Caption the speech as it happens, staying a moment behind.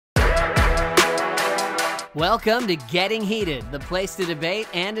Welcome to Getting Heated, the place to debate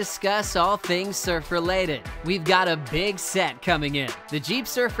and discuss all things surf related. We've got a big set coming in. The Jeep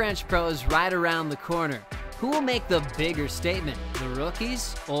Surf Ranch Pro is right around the corner. Who will make the bigger statement, the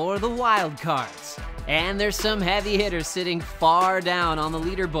rookies or the Wildcards? And there's some heavy hitters sitting far down on the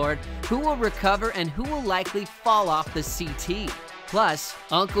leaderboard. Who will recover and who will likely fall off the CT? Plus,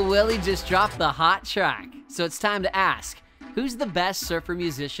 Uncle Willie just dropped the hot track. So it's time to ask, who's the best surfer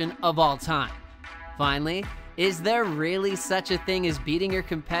musician of all time? Finally, is there really such a thing as beating your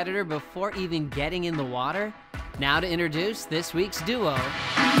competitor before even getting in the water? Now to introduce this week's duo,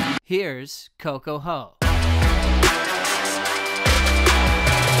 here's Coco Ho.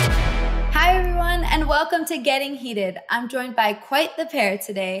 Hi everyone, and welcome to Getting Heated. I'm joined by quite the pair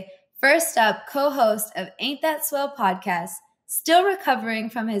today. First up, co-host of Ain't That Swell podcast, still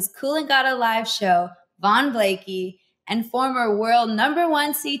recovering from his Coolangatta live show, Vaughn Blakey, and former world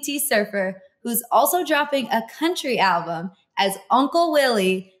 #1 CT surfer, who's also dropping a country album as Uncle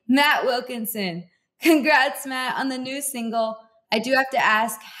Willie, Matt Wilkinson. Congrats, Matt, on the new single. I do have to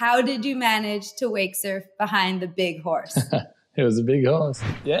ask, how did you manage to wake surf behind the big horse? It was a big horse.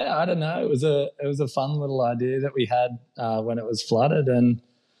 Yeah, I don't know. It was a fun little idea that we had when it was flooded, and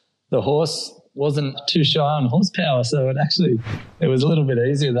the horse wasn't too shy on horsepower, so it was a little bit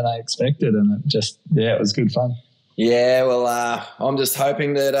easier than I expected, and it was good fun. Yeah, well, I'm just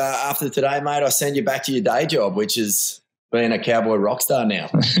hoping that after today, mate, I send you back to your day job, which is being a cowboy rock star now.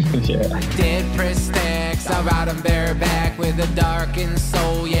 Yeah. Dead press stacks, I ride them bareback with a darkened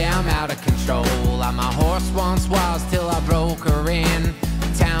soul. Yeah, I'm out of control. I'm a horse once was till I broke her in.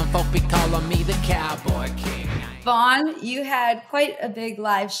 Town folk be calling me the cowboy king. Vaughn, you had quite a big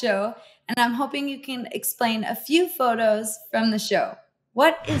live show, and I'm hoping you can explain a few photos from the show.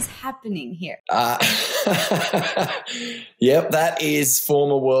 What is happening here? Yep, that is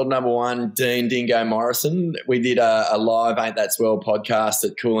former world #1 Dean Dingo Morrison. We did a live Ain't That Swell podcast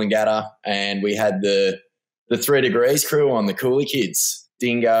at Coolangatta, and we had the 3 Degrees crew on, the Coolie Kids,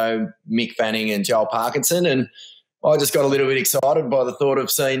 Dingo, Mick Fanning and Joel Parkinson, and I just got a little bit excited by the thought of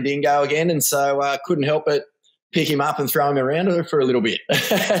seeing Dingo again, and so I couldn't help but pick him up and throw him around for a little bit.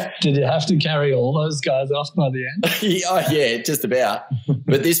 Did you have to carry all those guys off by the end? Yeah, just about.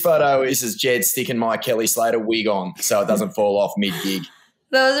 But this photo is Jed sticking my Kelly Slater wig on so it doesn't fall off mid-gig.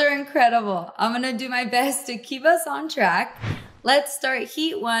 Those are incredible. I'm going to do my best to keep us on track. Let's start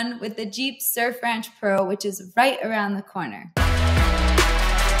Heat 1 with the Jeep Surf Ranch Pro, which is right around the corner.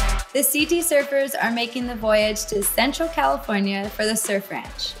 The CT surfers are making the voyage to Central California for the Surf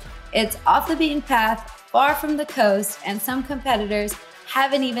Ranch. It's off the beaten path, far from the coast, and some competitors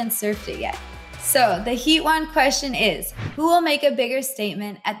haven't even surfed it yet. So the Heat 1 question is, who will make a bigger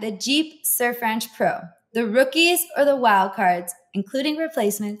statement at the Jeep Surf Ranch Pro? The rookies or the Wildcards, including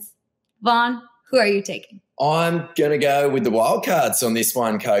replacements? Vaughn, who are you taking? I'm going to go with the Wildcards on this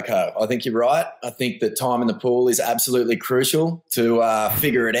one, Coco. I think you're right. I think that time in the pool is absolutely crucial to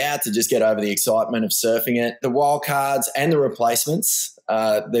figure it out, to just get over the excitement of surfing it. The Wildcards and the replacements,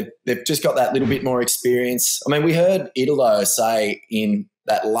 they've just got that little bit more experience. I mean, we heard Italo say in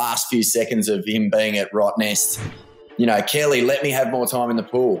that last few seconds of him being at Rottnest, Kelly, let me have more time in the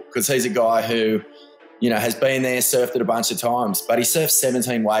pool, because he's a guy who, has been there, surfed it a bunch of times, but he surfed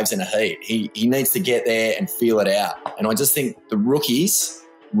 17 waves in a heat. He needs to get there and feel it out. And I just think the rookies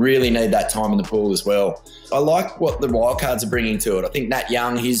really need that time in the pool as well. I like what the Wildcards are bringing to it. I think Nat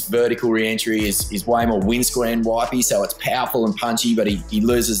Young, his vertical re-entry is way more windscreen wipey, so it's powerful and punchy, but he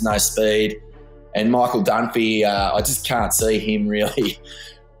loses no speed. And Michael Dunphy, I just can't see him really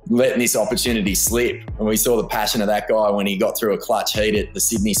letting this opportunity slip. And we saw the passion of that guy when he got through a clutch heat at the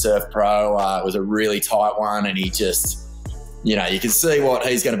Sydney Surf Pro. It was a really tight one, and he just, you can see what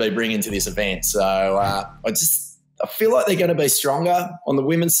he's going to be bringing to this event. So I feel like they're going to be stronger on the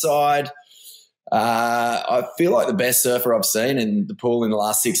women's side. I feel like the best surfer I've seen in the pool in the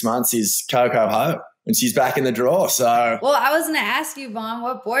last 6 months is Coco Ho, and she's back in the draw. So, well, I was going to ask you, Vaughn,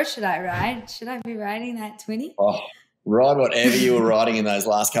 what board should I ride? Should I be riding that 20? Oh, ride whatever you were riding in those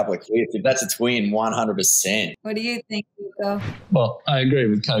last couple of clips. If that's a twin, 100%. What do you think, Coco? Well, I agree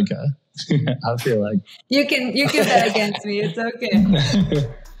with Coco. I feel like you can bet against me. It's okay.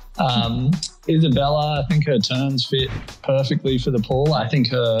 Isabella, I think her turns fit perfectly for the pool. I think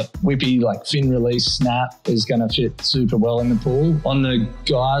her whippy, fin release snap is going to fit super well in the pool. On the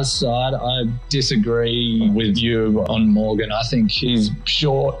guys' side, I disagree with you on Morgan. I think he's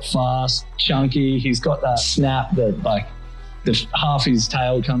short, fast, chunky. He's got that snap that half his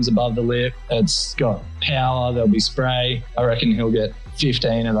tail comes above the lip. It's got power. There'll be spray. I reckon he'll get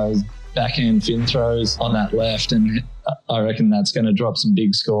 15 of those backhand fin throws on that left, and I reckon that's going to drop some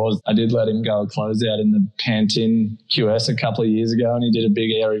big scores. I did let him go a closeout in the Pantin QS a couple of years ago, and he did a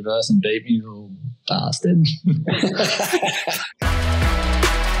big air reverse and beat me, little bastard.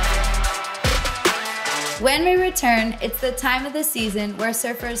 When we return, it's the time of the season where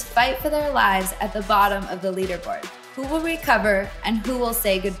surfers fight for their lives at the bottom of the leaderboard. Who will recover and who will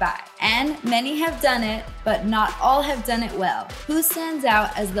say goodbye? And many have done it, but not all have done it well. Who stands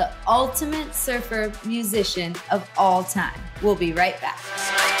out as the ultimate surfer musician of all time? We'll be right back.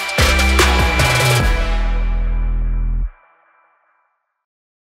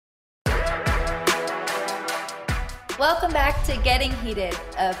 Welcome back to Getting Heated,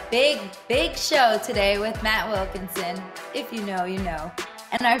 a big show today with Matt Wilkinson, if you know, you know,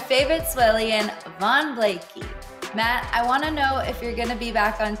 and our favorite Swellian, Vaughn Blakey. Matt, I want to know if you're going to be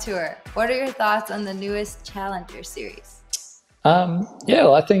back on tour. What are your thoughts on the newest Challenger series? Yeah,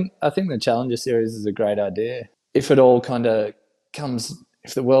 well, I think the Challenger series is a great idea. If it all kind of comes,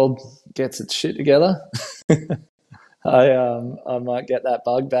 if the world gets its shit together, I might get that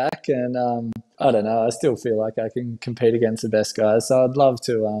bug back, and I don't know. I still feel like I can compete against the best guys, so I'd love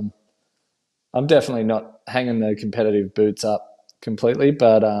to. I'm definitely not hanging the competitive boots up completely,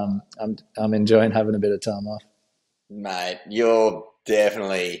 but I'm enjoying having a bit of time off. Mate, you're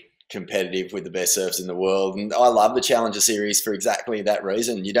definitely competitive with the best surfers in the world, and I love the Challenger series for exactly that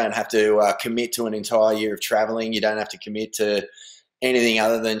reason. You don't have to commit to an entire year of traveling. You don't have to commit to anything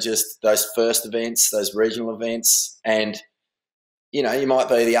other than just those first events, those regional events. And, you know, you might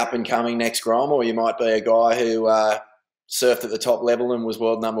be the up-and-coming next Grom, or you might be a guy who surfed at the top level and was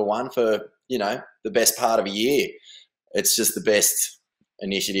world number one for, you know, the best part of a year. It's just the best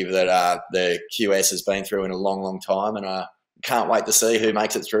initiative that the QS has been through in a long, long time, and I can't wait to see who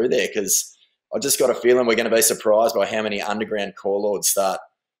makes it through there, because I just got a feeling we're going to be surprised by how many underground core lords start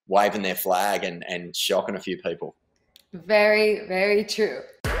waving their flag and shocking a few people. Very, very true.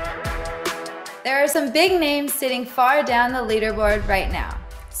 There are some big names sitting far down the leaderboard right now.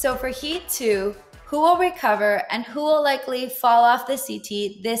 So for Heat 2, who will recover and who will likely fall off the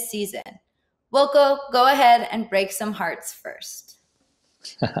CT this season? Wilco, go ahead and break some hearts first.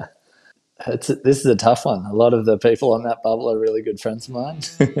 This is a tough one. A lot of the people on that bubble are really good friends of mine.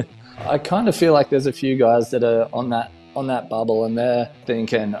 I kind of feel like there's a few guys that are on that bubble, and they're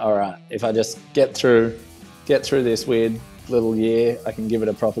thinking, all right, if I just get through this weird little year, I can give it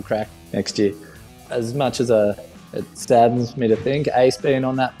a proper crack next year. As much as it saddens me to think, Ace being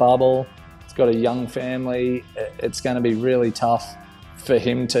on that bubble, he's got a young family, it's going to be really tough for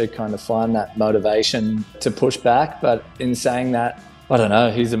him to kind of find that motivation to push back. But in saying that, I don't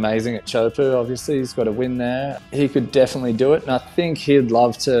know, he's amazing at Chopu, obviously, he's got a win there. He could definitely do it, and I think he'd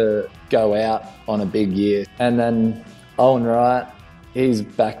love to go out on a big year. And then Owen Wright, he's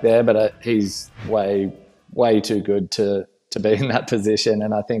back there, but he's way too good to be in that position,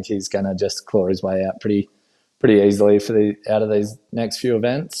 and I think he's going to just claw his way out pretty easily out of these next few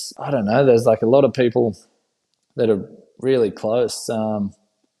events. I don't know, there's like a lot of people that are really close. I'll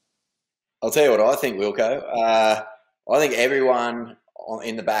tell you what I think, Wilco. I think everyone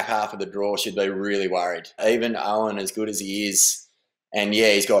in the back half of the draw should be really worried. Even Owen, as good as he is, and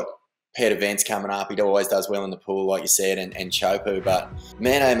yeah, he's got pet events coming up. He always does well in the pool, like you said, and Chopu. But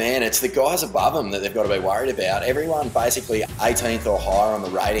man, oh man, it's the guys above him that they've got to be worried about. Everyone basically 18th or higher on the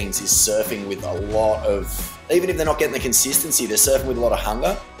ratings is surfing with a lot of, even if they're not getting the consistency, they're surfing with a lot of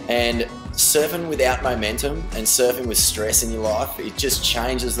hunger. And surfing without momentum and surfing with stress in your life, it just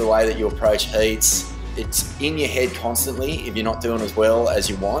changes the way that you approach heats. It's in your head constantly if you're not doing as well as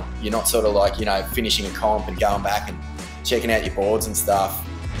you want. You're not sort of like, you know, finishing a comp and going back and checking out your boards and stuff.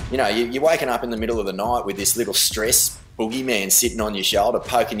 You know, you're waking up in the middle of the night with this little stress boogeyman sitting on your shoulder,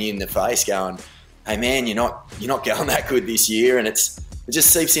 poking you in the face, going, "Hey man, you're not going that good this year," and it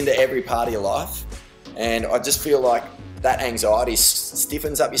just seeps into every part of your life. And I just feel like that anxiety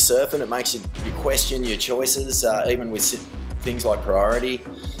stiffens up your surfing. It makes you question your choices, even with things like priority.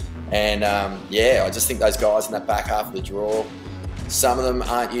 And yeah, I just think those guys in that back half of the draw, some of them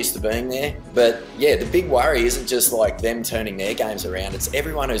aren't used to being there. But yeah, the big worry isn't just like them turning their games around. It's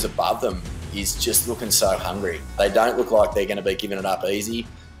everyone who's above them is just looking so hungry. They don't look like they're going to be giving it up easy.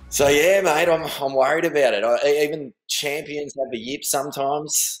 So yeah, mate, I'm worried about it. Even champions have the yips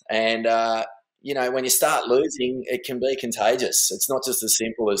sometimes. And, you know, when you start losing, it can be contagious. It's not just as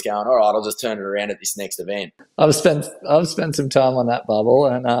simple as going, all right, I'll just turn it around at this next event. I've spent some time on that bubble,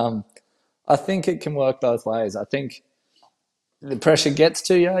 and I think it can work both ways. I think the pressure gets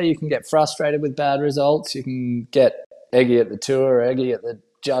to you. You can get frustrated with bad results. You can get eggy at the tour, eggy at the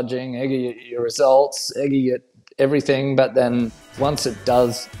judging, eggy at your results, eggy at everything. But then once it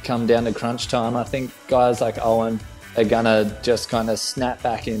does come down to crunch time, I think guys like Owen are gonna just kind of snap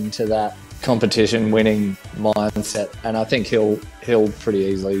back into that competition winning mindset, and I think he'll pretty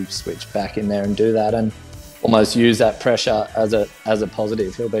easily switch back in there and do that and almost use that pressure as a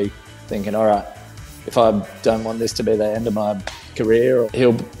positive. He'll be thinking, all right, if I don't want this to be the end of my career,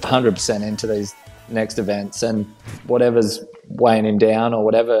 he'll 100% into these next events, and whatever's weighing him down or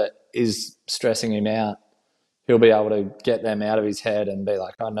whatever is stressing him out, he'll be able to get them out of his head and be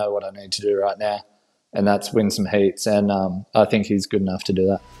like, I know what I need to do right now, and that's win some heats, and I think he's good enough to do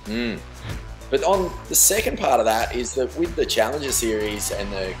that. But on the second part of that is that with the Challenger Series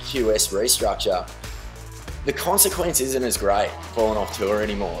and the QS restructure, the consequence isn't as great falling off tour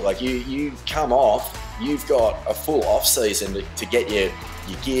anymore. Like you come off, you've got a full off season to get your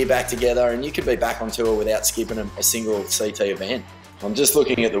gear back together, and you could be back on tour without skipping a single CT event. I'm just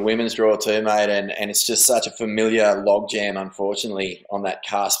looking at the women's draw too, mate, and it's just such a familiar logjam, unfortunately, on that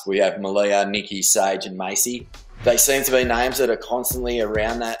cusp. We have Malia, Nikki, Sage and Macy. They seem to be names that are constantly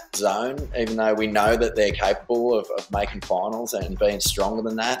around that zone, even though we know that they're capable of making finals and being stronger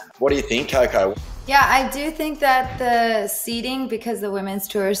than that. What do you think, Coco? Yeah, I do think that the seeding, because the women's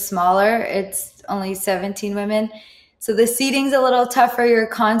tour is smaller, it's only 17 women. So the seeding's a little tougher. You're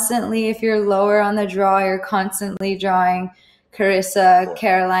constantly, if you're lower on the draw, you're constantly drawing Carissa,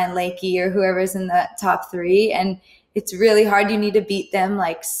 Caroline, Lakey, or whoever's in the top three. And it's really hard. You need to beat them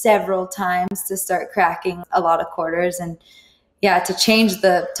like several times to start cracking a lot of quarters. And yeah, to change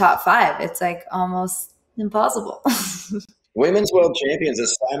the top five, it's like almost impossible. Women's world champions are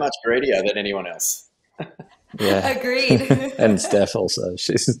so much greedier than anyone else. Yeah. Agreed. And Steph also.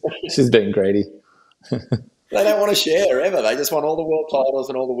 She's been greedy. They don't want to share ever. They just want all the world titles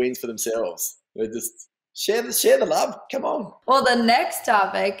and all the wins for themselves. They just share the love. Come on. Well, the next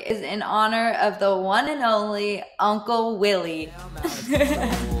topic is in honor of the one and only Uncle Willie.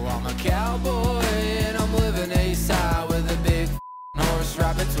 I'm a cowboy and I'm living A-side with a big horse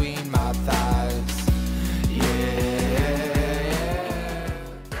right between my thighs.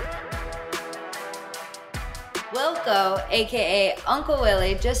 Wilco, aka Uncle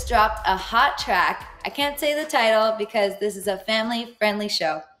Willie, just dropped a hot track. I can't say the title because this is a family-friendly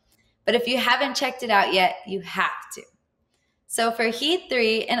show. But if you haven't checked it out yet, you have to. So for Heat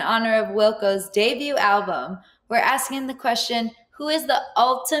 3, in honor of Wilco's debut album, we're asking the question, who is the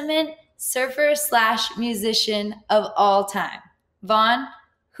ultimate surfer/musician of all time? Vaughn,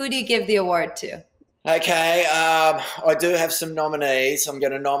 who do you give the award to? Okay, I do have some nominees. I'm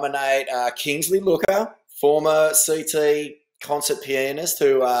going to nominate Kingsley Looker, former CT concert pianist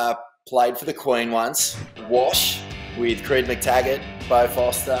who played for the Queen once. Wash with Creed McTaggart, Bo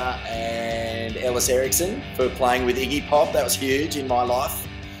Foster and Ellis Erickson for playing with Iggy Pop. That was huge in my life.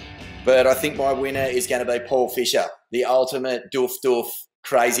 But I think my winner is going to be Paul Fisher, the ultimate doof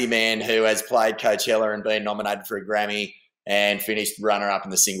crazy man who has played Coachella and been nominated for a Grammy and finished runner-up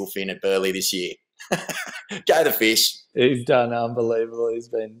in the single fin at Burleigh this year. Go the fish. He's done unbelievable. He's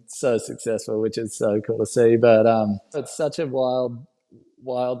been so successful, which is so cool to see. But it's such a wild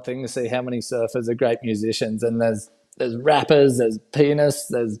thing to see how many surfers are great musicians, and there's rappers, there's pianists,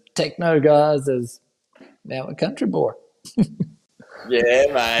 there's techno guys, there's now a country boy. Yeah,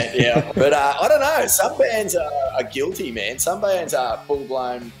 mate, yeah. But I don't know. Some bands are guilty, man. Some bands are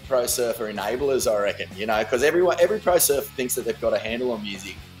full-blown pro surfer enablers, I reckon, because every pro surfer thinks that they've got a handle on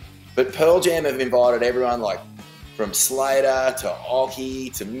music. But Pearl Jam have invited everyone, like from Slater to Oki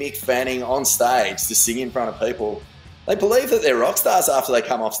to Mick Fanning on stage to sing in front of people. They believe that they're rock stars after they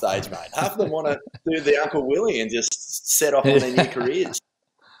come off stage, mate. Half of them want to do the Uncle Willie and just set off on their new careers.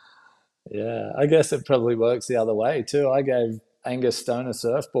 Yeah, I guess it probably works the other way too. I gave Angus Stone a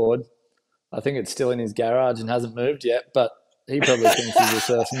surfboard. I think it's still in his garage and hasn't moved yet, but he probably thinks he's a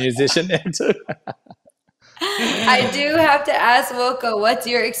surf musician now too. I do have to ask Wilco, what's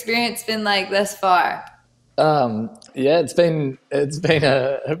your experience been like thus far? Yeah, it's been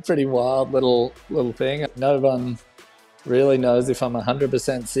a pretty wild little thing. No one really knows if I'm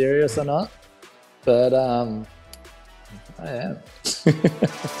 100% serious or not, but I am.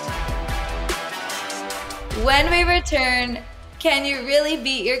 When we return, can you really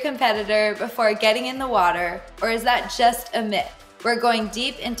beat your competitor before getting in the water, or is that just a myth? We're going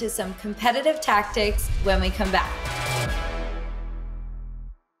deep into some competitive tactics when we come back.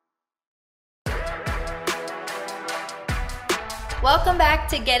 Welcome back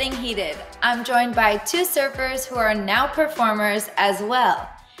to Getting Heated. I'm joined by two surfers who are now performers as well.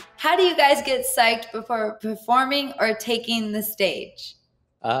 How do you guys get psyched before performing or taking the stage?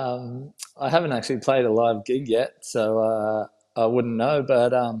 I haven't actually played a live gig yet, so I wouldn't know,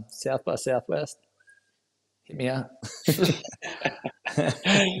 but South by Southwest, hit me up.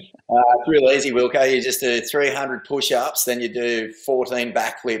 It's real easy, Wilco. You just do 300 push-ups, then you do 14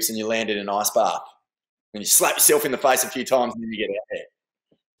 backflips and you land in an ice bath. And you slap yourself in the face a few times and then you get out there.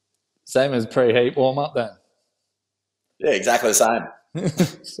 Same as pre-heat warm-up then? Yeah, exactly the same.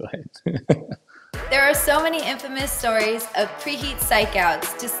 Sweet. There are so many infamous stories of preheat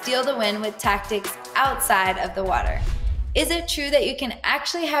psych-outs to steal the win with tactics outside of the water. Is it true that you can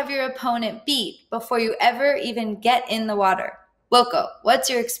actually have your opponent beat before you ever even get in the water? Wilco, what's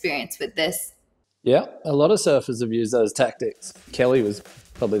your experience with this? Yeah, a lot of surfers have used those tactics. Kelly was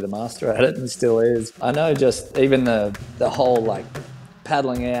probably the master at it and still is. I know just even the whole like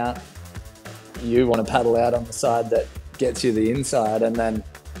paddling out, you want to paddle out on the side that gets you the inside, and then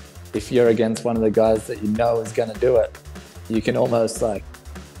if you're against one of the guys that you know is going to do it, you can almost like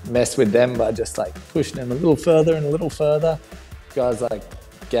mess with them by just like pushing them a little further and a little further. Guys like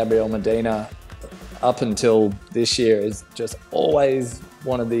Gabriel Medina, up until this year, is just always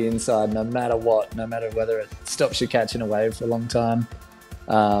wanted the inside no matter what, no matter whether it stops you catching a wave for a long time.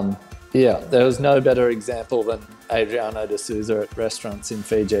 Yeah, there was no better example than Adriano de Souza at restaurants in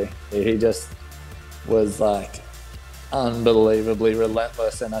Fiji. He just was like unbelievably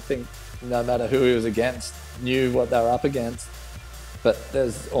relentless, and I think no matter who he was against, knew what they were up against, but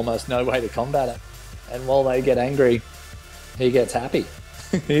there's almost no way to combat it. And while they get angry, he gets happy.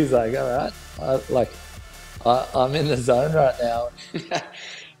 He's like, all right, I'm in the zone right now.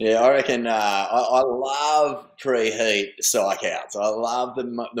 Yeah, I reckon I love pre-heat psych outs. I love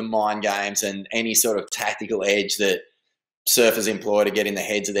the mind games and any sort of tactical edge that surfers employ to get in the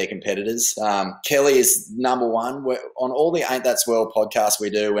heads of their competitors. Kelly is number one. On all the Ain't That Swell podcasts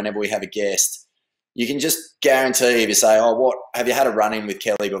we do, whenever we have a guest, you can just guarantee if you say, oh, what have you had a run-in with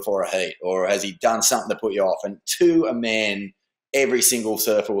Kelly before a heat, or has he done something to put you off? And to a man, every single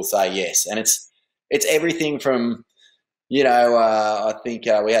surfer will say yes. And it's everything from, you know, I think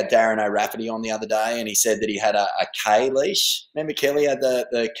we had Darren O'Rafferty on the other day, and he said that he had a K leash. Remember Kelly had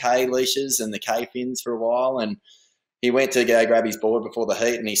the K leashes and the K fins for a while, and he went to go grab his board before the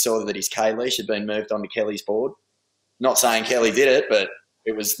heat, and he saw that his K leash had been moved onto Kelly's board. Not saying Kelly did it, but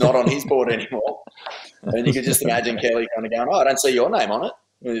it was not on his board anymore. And you could just imagine Kelly kind of going, oh, I don't see your name on it.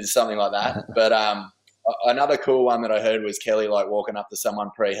 It's something like that. But another cool one that I heard was Kelly like walking up to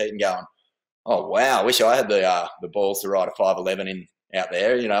someone pre-heat and going, oh, wow, I wish I had the balls to ride a 5'11" in out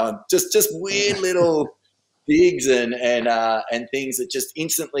there, you know, and just weird little digs and things that just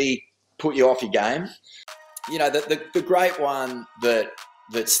instantly put you off your game. You know, the great one that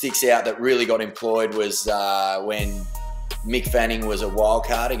sticks out that really got employed was when Mick Fanning was a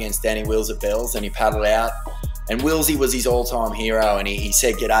wildcard against Danny Wills at Bells, and he paddled out, and Willsy was his all-time hero, and he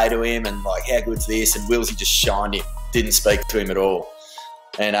said g'day to him and like, how good's this? And Willsy just shined him, didn't speak to him at all.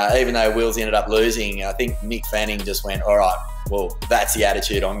 And even though Wills ended up losing, I think Mick Fanning just went, all right, well, that's the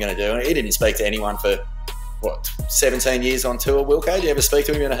attitude I'm going to do. And he didn't speak to anyone for, 17 years on tour. Wilco, did you ever speak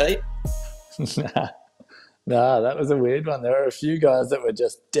to him in a heat? Nah, that was a weird one. There were a few guys that were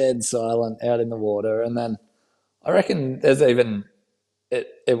just dead silent out in the water. And then I reckon there's even,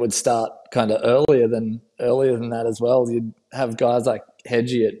 it would start kind of earlier than that as well. You'd have guys like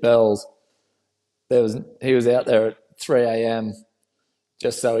Hedgie at Bells. He was out there at 3 a.m.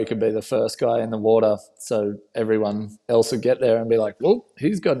 just so he could be the first guy in the water, so everyone else would get there and be like, well,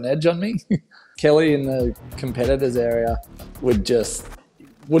 he's got an edge on me. Kelly in the competitors area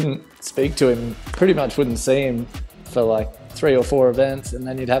wouldn't speak to him, pretty much wouldn't see him for like 3 or 4 events, and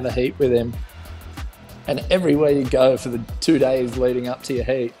then you'd have a heat with him. And everywhere you go for the 2 days leading up to your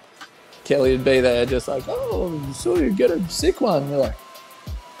heat, Kelly would be there just like, oh, so you get a sick one. You're like,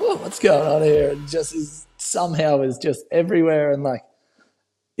 well, what's going on here? And just somehow is just everywhere, and like,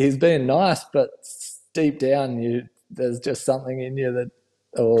 he's being nice, but deep down, there's just something in you that,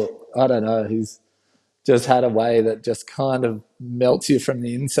 or I don't know, he's just had a way that just kind of melts you from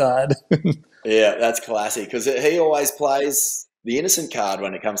the inside. Yeah, that's classic, because he always plays the innocent card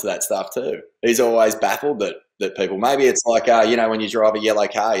when it comes to that stuff too. He's always baffled that people, maybe it's like, you know, when you drive a yellow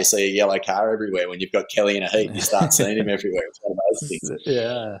car, you see a yellow car everywhere. When you've got Kelly in a heat, you start seeing him everywhere. It's one of those things.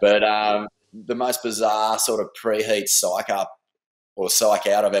 Yeah. But the most bizarre sort of preheat psych up or psych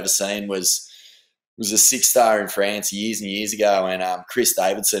out I've ever seen was a 6-star in France years and years ago, and Chris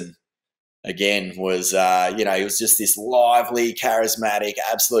Davidson again was you know, he was just this lively, charismatic,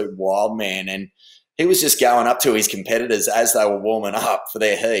 absolute wild man, and he was just going up to his competitors as they were warming up for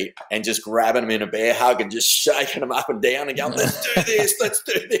their heat and just grabbing them in a bear hug and just shaking them up and down and going, let's do this, let's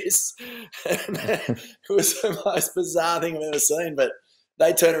do this. And it was the most bizarre thing I've ever seen, but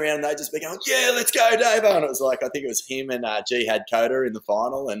they turn around and they just be going, yeah, let's go, Davo. And it was like, I think it was him and Jihad Coda in the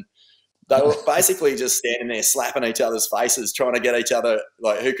final. And They were basically just standing there slapping each other's faces, trying to get each other,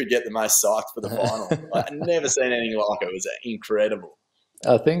 like, who could get the most psyched for the final. I've never seen anything like it. It was incredible.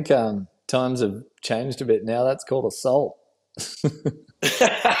 I think times have changed a bit now. That's called assault.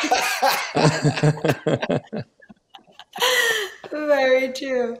 Very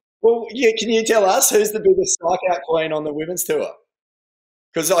true. Well, yeah, can you tell us who's the biggest strikeout queen on the women's tour?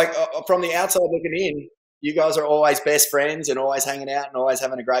 Because, like, from the outside looking in, you guys are always best friends and always hanging out and always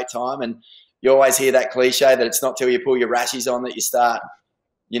having a great time. And you always hear that cliche that it's not till you pull your rashies on that you start,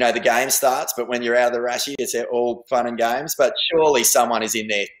 you know, the game starts. But when you're out of the rashie, it's all fun and games. But surely someone is in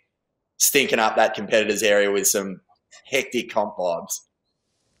there stinking up that competitor's area with some hectic comp vibes.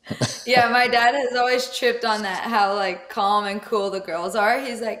 Yeah, my dad has always tripped on that, how like calm and cool the girls are.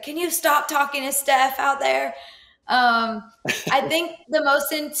 He's like, can you stop talking to Steph out there? I think the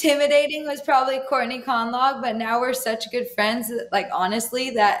most intimidating was probably Courtney Conlog, but now we're such good friends that, like,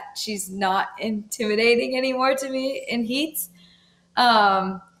 honestly, that she's not intimidating anymore to me in heats.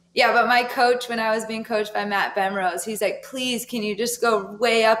 Yeah, but my coach, when I was being coached by Matt Bemrose, he's like, please, can you just go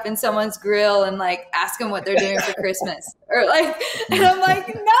way up in someone's grill and like ask them what they're doing for Christmas? Or like, and I'm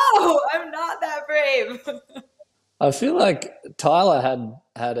like, no, I'm not that brave. I feel like Tyler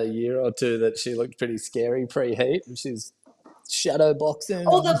had a year or two that she looked pretty scary pre-heat, and she's shadow boxing.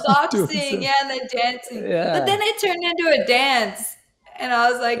 Oh, the boxing, yeah, and the dancing. Yeah. But then it turned into a dance. And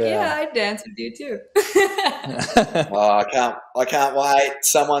I was like, yeah, I'd dance with you too. Oh, I can't wait.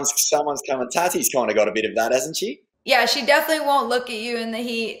 Someone's coming. Tati's kind of got a bit of that, hasn't she? Yeah, she definitely won't look at you in the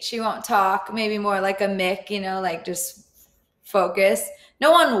heat. She won't talk. Maybe more like a Mick, you know, like just focus. No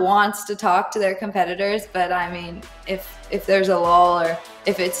one wants to talk to their competitors, but I mean, if there's a lull or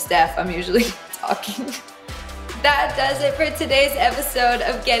if it's Steph, I'm usually talking. That does it for today's episode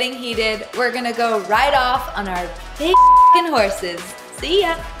of Getting Heated. We're going to go right off on our big horses. See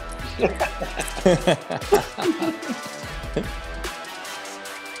ya.